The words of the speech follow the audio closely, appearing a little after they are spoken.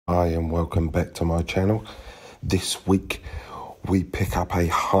Hi and welcome back to my channel. This week we pick up a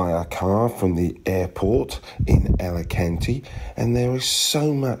hire car from the airport in Alicante, and there is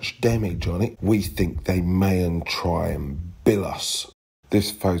so much damage on it we think they may try and bill us. This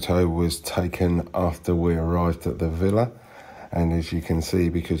photo was taken after we arrived at the villa, and as you can see,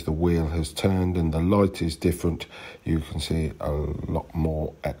 because the wheel has turned and the light is different, you can see a lot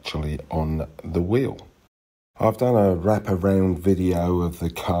more actually on the wheel. I've done a wrap-around video of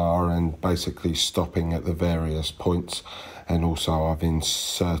the car and basically stopping at the various points, and also I've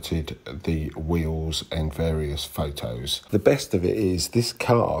inserted the wheels and various photos. The best of it is this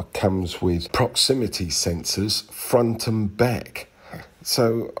car comes with proximity sensors front and back,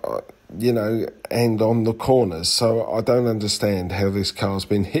 so and on the corners, so I don't understand how this car's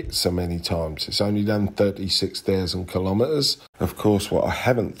been hit so many times. It's only done 36,000 kilometres. Of course, what I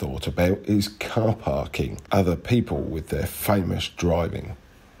haven't thought about is car parking other people with their famous driving.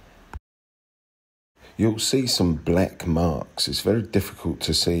 You'll see some black marks. It's very difficult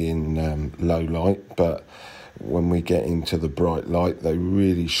to see in low light, but when we get into the bright light, they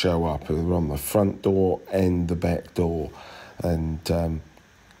really show up. They're on the front door and the back door, and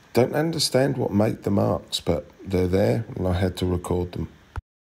don't understand what made the marks, but they're there and I had to record them.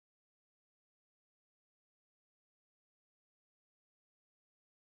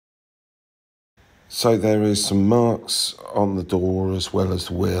 So there is some marks on the door as well as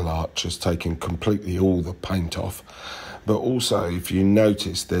the wheel arch has taken completely all the paint off. But also, if you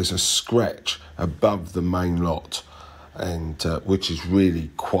notice, there's a scratch above the main lot, and which is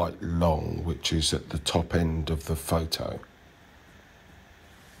really quite long, which is at the top end of the photo.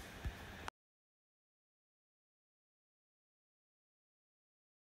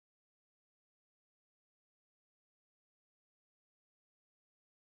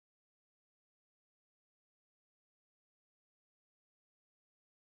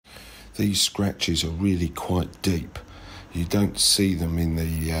 These scratches are really quite deep. You don't see them in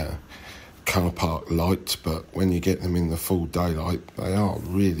the car park light, but when you get them in the full daylight, they are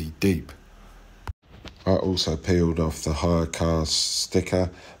really deep. I also peeled off the hire car sticker.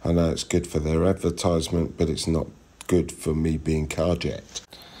 I know it's good for their advertisement, but it's not good for me being carjacked.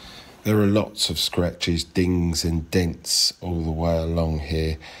 There are lots of scratches, dings and dents all the way along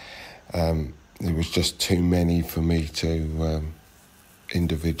here. There was just too many for me to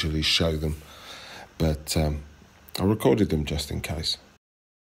individually show them, but I recorded them just in case.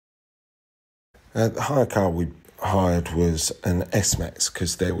 The hire car we hired was an S-Max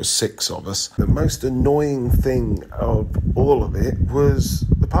because there were 6 of us. The most annoying thing of all of it was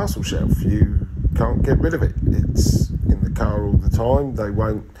the parcel shelf. You can't get rid of it. It's in the car all the time.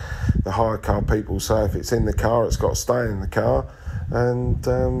 The hire car people say if it's in the car, it's got to stay in the car. And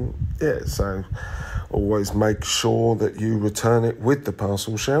so always make sure that you return it with the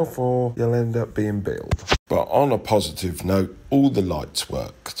parcel shelf or you'll end up being billed. But on a positive note, all the lights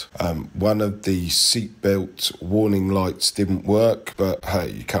worked. One of the seatbelt warning lights didn't work, but hey,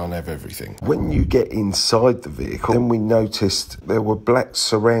 you can't have everything. When you get inside the vehicle, then we noticed there were black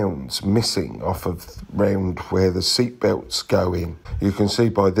surrounds missing off of round where the seatbelts go in. You can see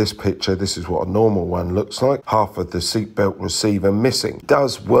by this picture, this is what a normal one looks like. Half of the seatbelt receiver missing. It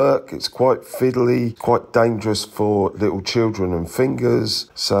does work, it's quite fiddly, quite dangerous for little children and fingers,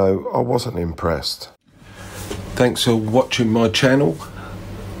 so I wasn't impressed. Thanks for watching my channel.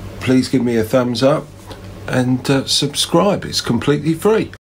 Please give me a thumbs up and subscribe. It's completely free.